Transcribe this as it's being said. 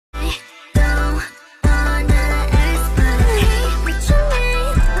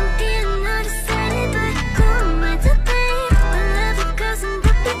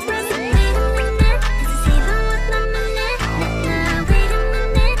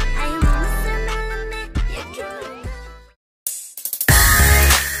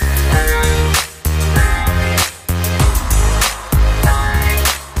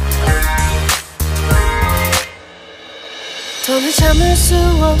참을 수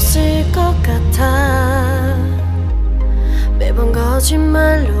없을 것 같아. 매번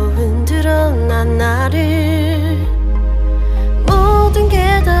거짓말로 흔들어 난 나를. 모든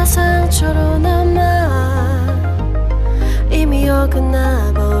게 다 상처로 남아 이미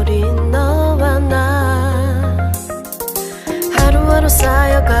어긋나버린 너와 나. 하루하루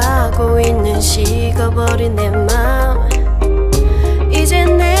쌓여가고 있는 식어버린 내 맘.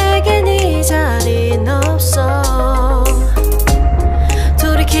 이젠 내겐 이 자리는 없어.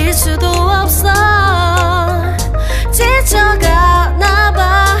 돌이킬 수도 없어. 지쳐가나봐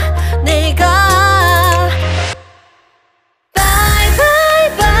내가. Bye bye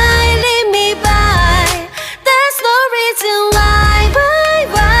bye leave me by. There's no reason why. Why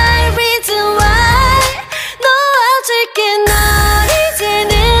why reason why. 놓아줄게 널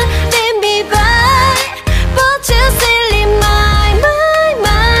이제는 leave me by. But you still leave my mind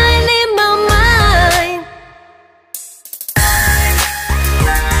leave my mind.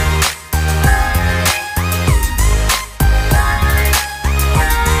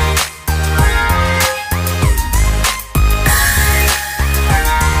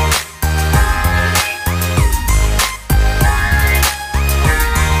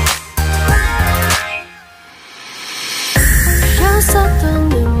 흘렸었던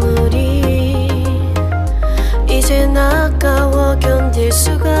눈물이 이젠 아까워 견딜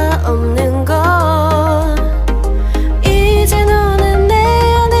수가 없는 걸. 이제 너는 내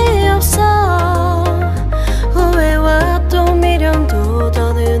안에 없어. 후회와 또 미련도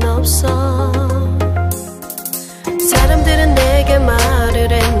더는 없어. 사람들은 내게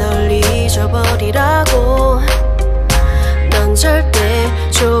말을 해 널 잊어버리라고. 넌 절대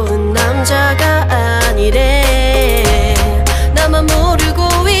좋은 남자가 아니래. 나만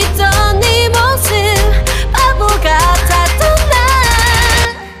모르고 있던 네 모습 바보 같았던 난.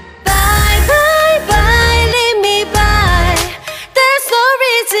 Bye bye bye leave me by. There's no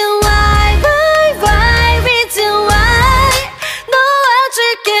reason why. Why why reason why.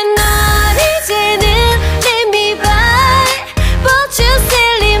 놓아줄게 널 이제는 leave me by. But you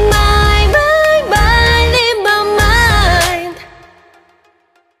still leave my mind leave my mind.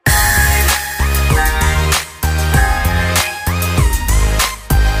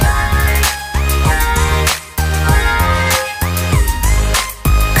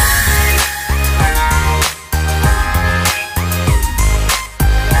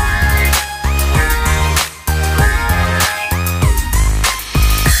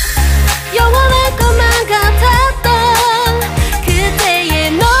 영원할 것만 같았던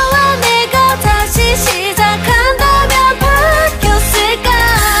그때의 너와 내가 다시 시작한다면 바뀌었을까.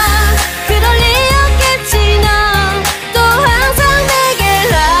 그럴 리 없겠지. 넌 또 항상 내게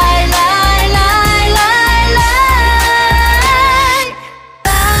lie lie lie lie lie.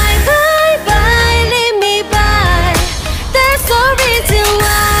 Bye bye bye leave me by. There's no reason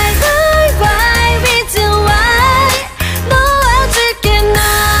why. Why reason why. 놓아줄게 널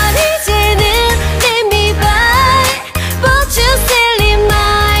이제는 leave me by. But you still leave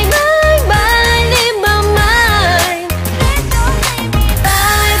my mind leave my mind.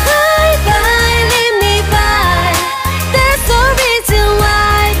 Bye bye bye leave me by. There's no reason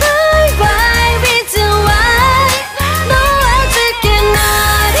why. Why reason why. 놓아줄게 널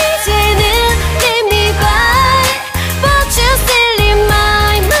이제는 leave me by. But you still leave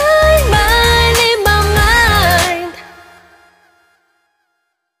my mind leave my mind.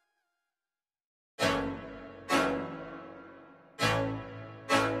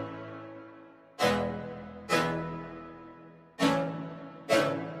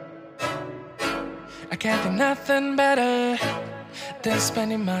 I can't think nothing better than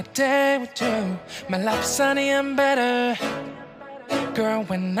spending my day with you. My life is sunny and better, girl,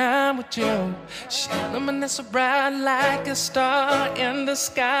 when I'm with you. She illuminates so bright like a star in the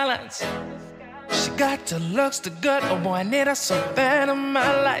skylines. She got the looks, the good, oh boy, I need her so bad in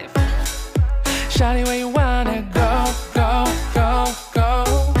my life. Shawty, where you wanna go, go, go, go?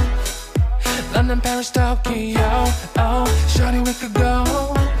 London, Paris, Tokyo, oh, shawty, we could go.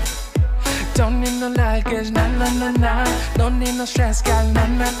 Don't need no luggage, nah, nah, nah, nah. Don't need no stress, girl, nah,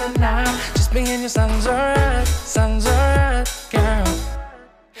 nah, nah, nah. Just me and you sounds alright, girl.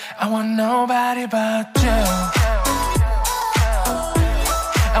 I want nobody but you.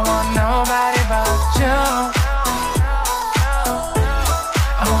 I want nobody but you.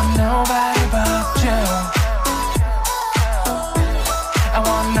 I want nobody but you. I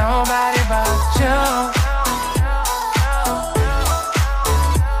want nobody but you.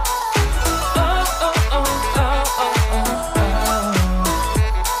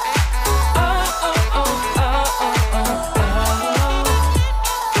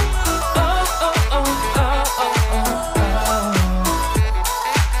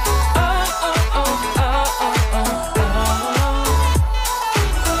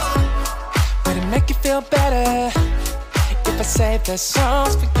 there's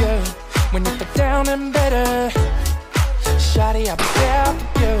songs for you when you put down and better. Shawty, I'll be there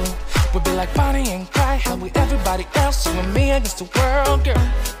for you. We'll be like Bonnie and Clyde, how we everybody else, you and me against the world, girl.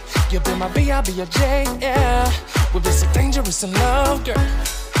 You'll be my B, I'll be your J, yeah. We'll be so dangerous in love, girl.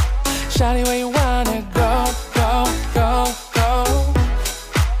 Shawty, where you wanna go, go, go, go?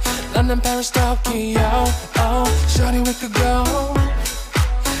 London, Paris, Tokyo, oh. Shawty, we could go.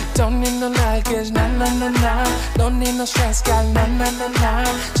 Don't need no luggage, nah, nah, nah, nah. Don't need no stress, got nah, nah, nah, nah.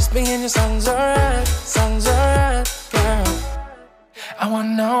 Just me and your son's alright, girl. I want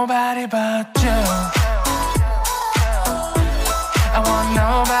nobody but you.